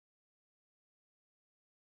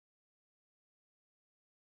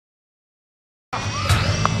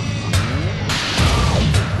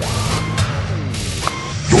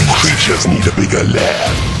creatures need a bigger lair.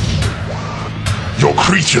 Your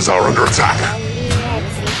creatures are under attack.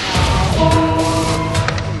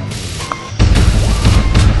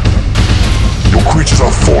 Your creatures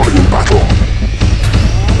are falling in battle.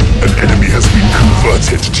 An enemy has been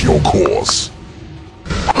converted to your cause.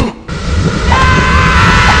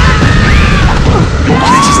 Your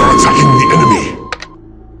creatures are attacking the enemy.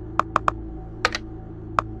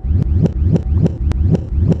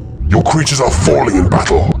 Your creatures are falling in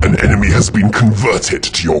battle. An enemy has been converted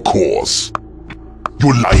to your cause.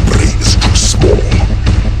 Your library is too small.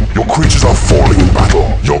 Your creatures are falling in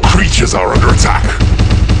battle. Your creatures are under attack.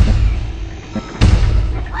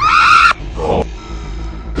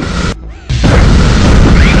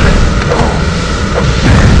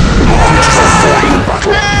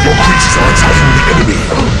 Your creatures are attacking the enemy.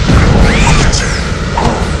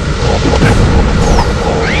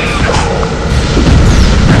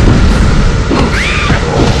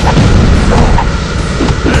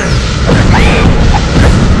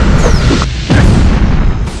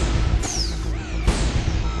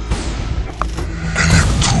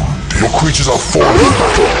 Your creatures are falling in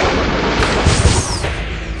battle.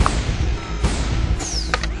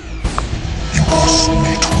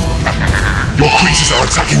 Your creatures are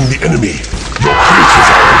attacking the enemy. Your creatures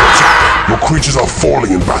are under attack. Your creatures are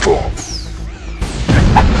falling in battle.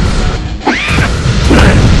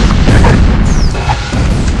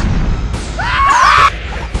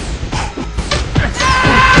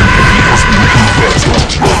 An enemy has been converted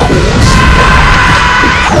to your cause.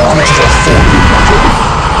 Your creatures are falling in battle.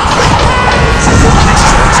 Your creatures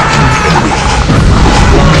are attacking the enemy.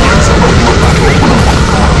 Your minions are winning the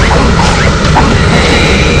battle.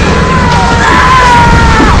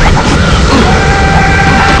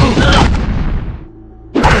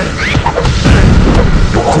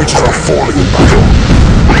 Your creatures are falling in battle.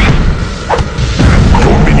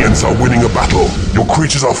 Your minions are winning a battle. Your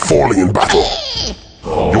creatures are falling in battle.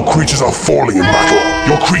 Your creatures are falling in battle.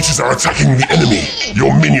 Your creatures are attacking the enemy.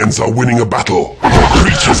 Your minions are winning a battle. Your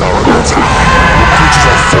creatures are under attack. Your creatures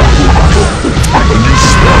are falling in battle. A new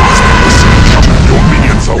spell has been received. Your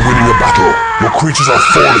minions are winning a battle. Your creatures are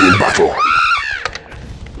falling in battle.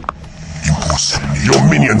 Your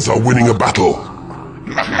minions are winning a battle.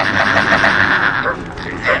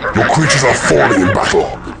 Your creatures are falling in battle.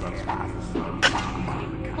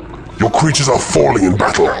 Your creatures are falling in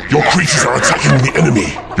battle. Your creatures are attacking the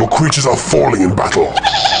enemy. Your creatures are falling in battle.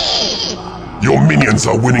 Your minions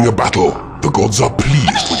are winning a battle. The gods are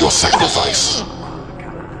pleased with your sacrifice.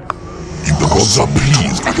 The gods are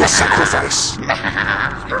pleased with your sacrifice.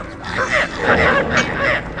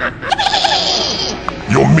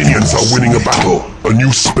 Your minions are winning a battle. A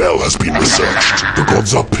new spell has been researched. The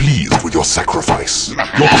gods are pleased with your sacrifice.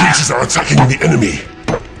 Your creatures are attacking the enemy.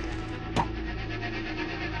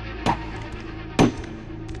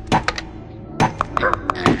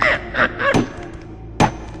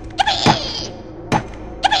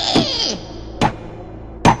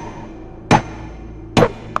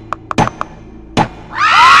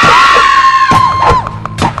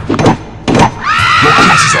 Your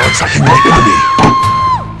creatures are attacking the enemy.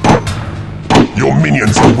 Your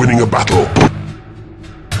minions are winning a battle.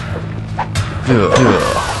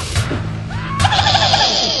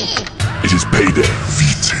 It is payday.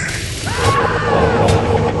 Vite.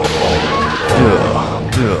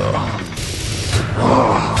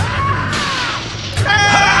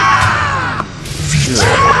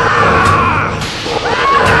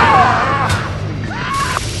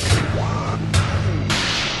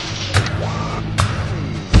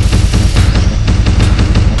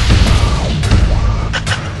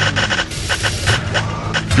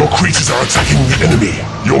 Your creatures are attacking the enemy.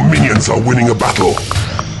 Your minions are winning a battle.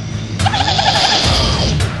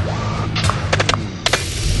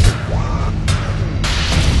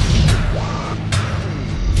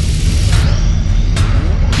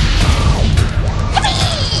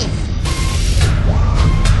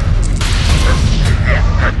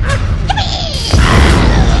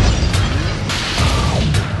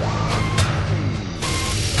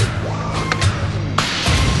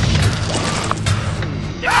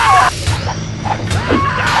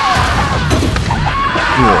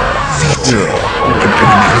 An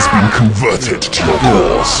enemy has been converted to your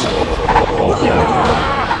cause.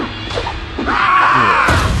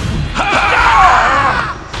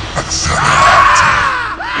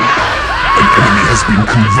 An enemy has been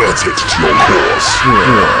converted to your cause.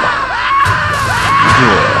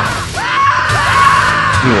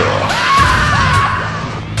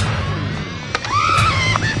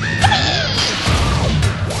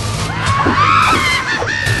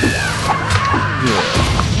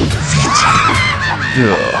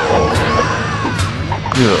 Yeah.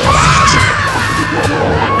 You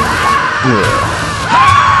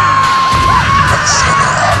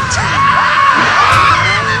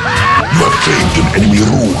have claimed an enemy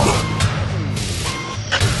room.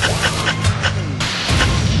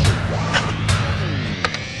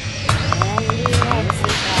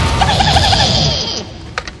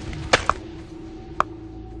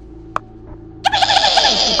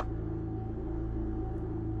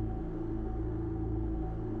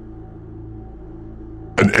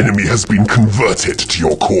 An enemy has been converted to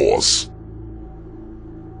your cause.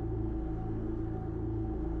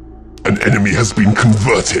 An enemy has been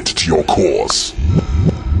converted to your cause.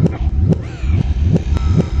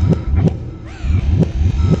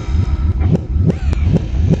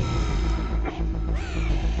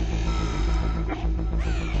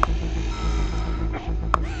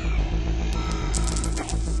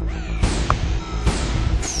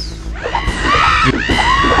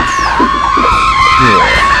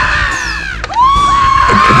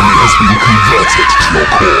 An enemy has been converted to your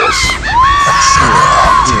cause.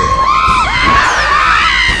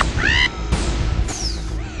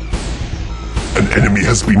 An enemy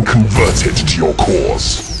has been converted to your cause.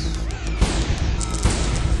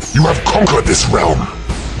 You have conquered this realm.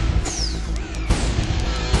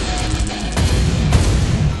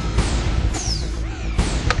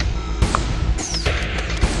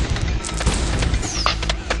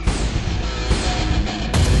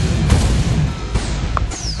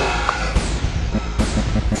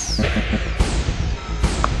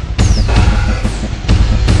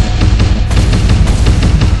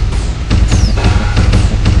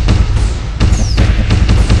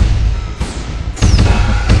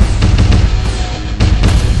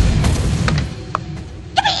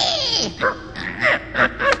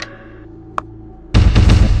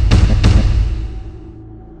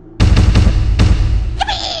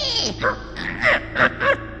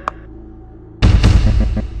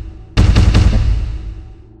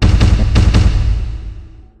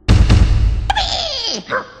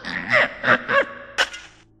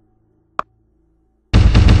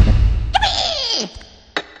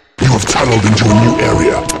 You have tunneled into a new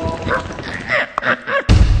area.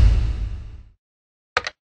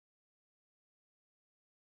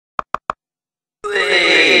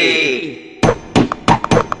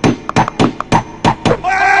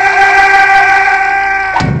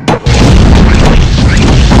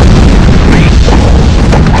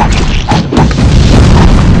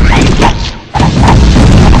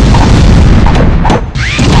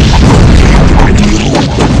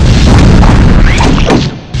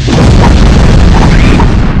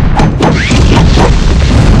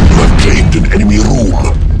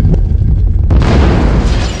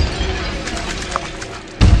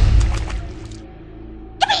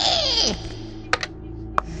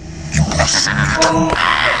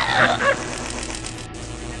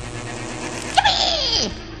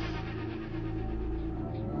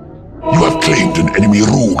 You have claimed an enemy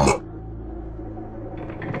room.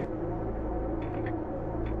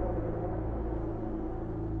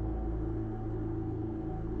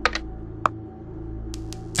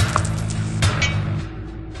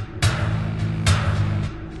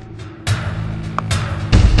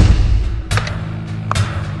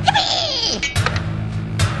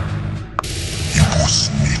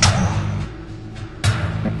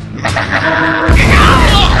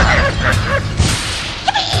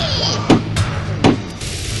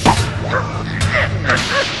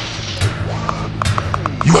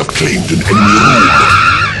 You have claimed an enemy room.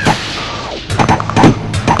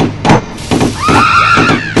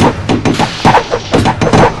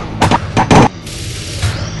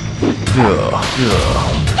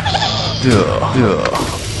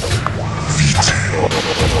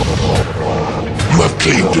 You have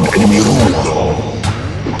claimed an enemy room.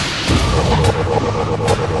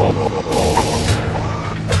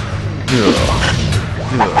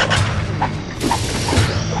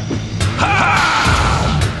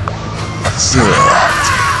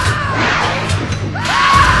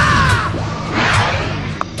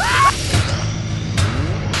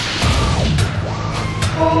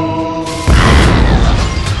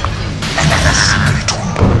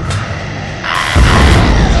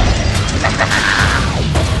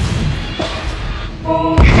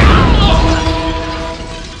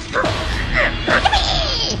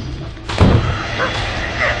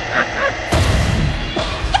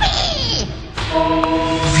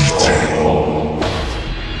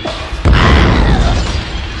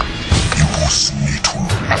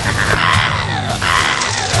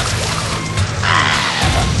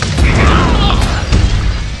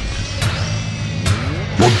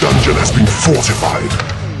 Your dungeon has been fortified.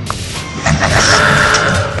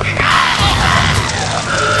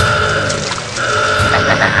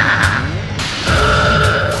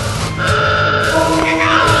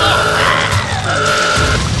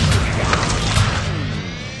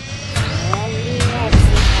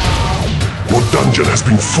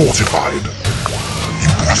 fortified.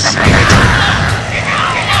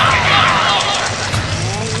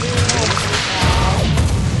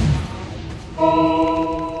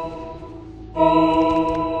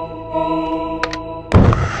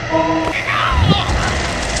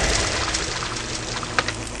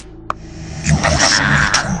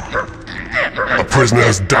 A prisoner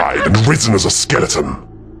has died and risen as a skeleton.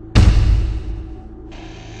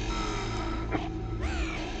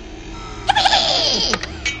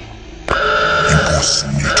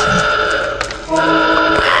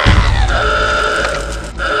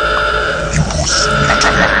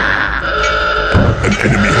 An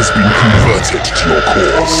enemy has been converted to your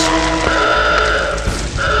cause.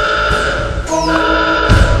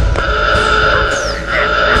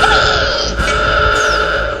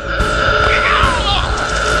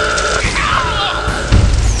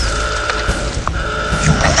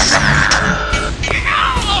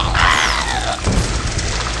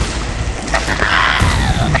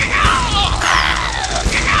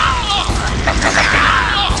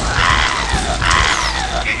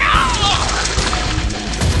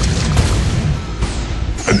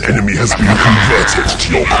 An enemy has been converted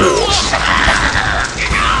to your cause.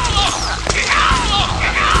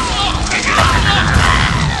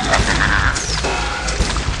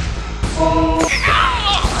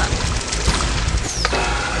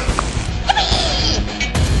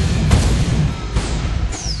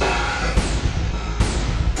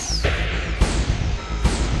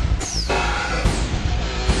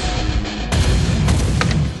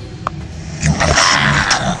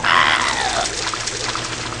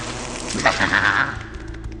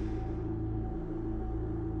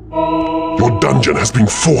 Your dungeon has been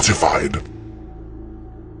fortified.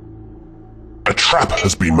 A trap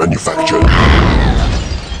has been manufactured.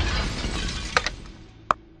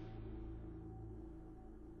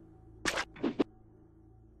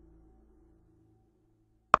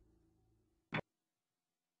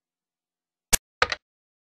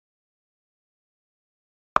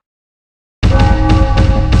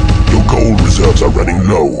 Your gold reserves are running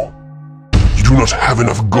low. You do not have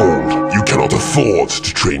enough gold. You cannot afford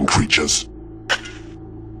to train creatures.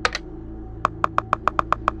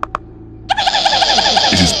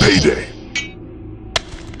 It is payday.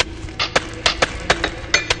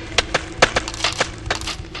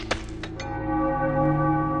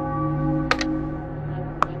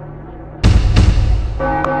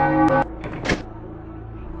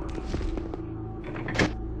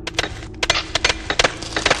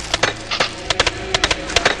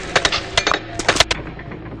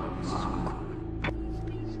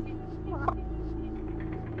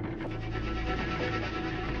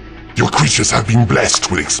 Your creatures have been blessed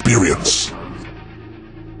with experience.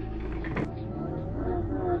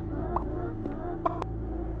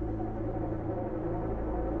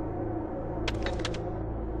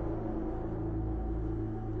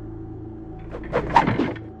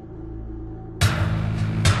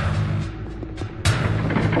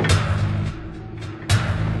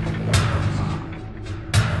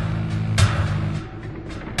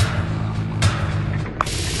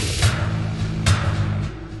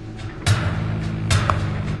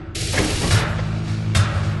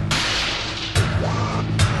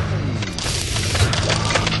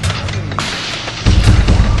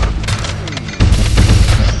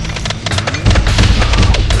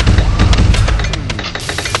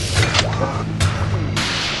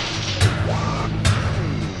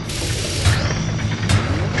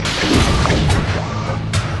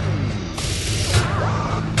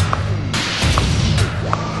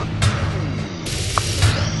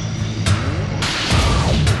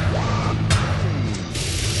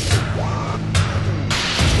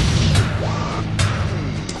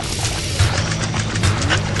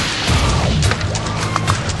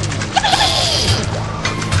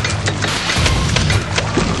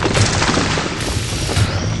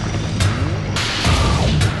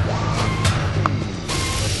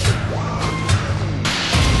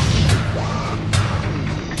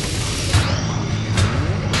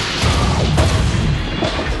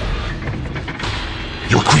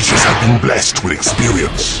 Your creatures have been blessed with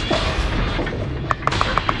experience.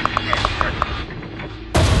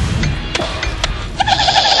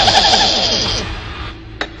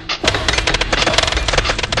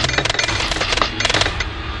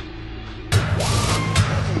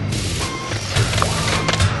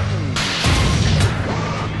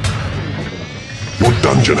 Your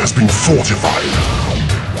dungeon has been fortified.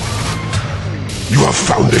 You have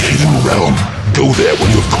found a hidden realm. Go there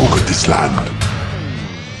when you have conquered this land.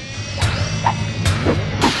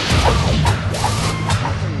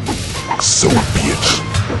 So be it.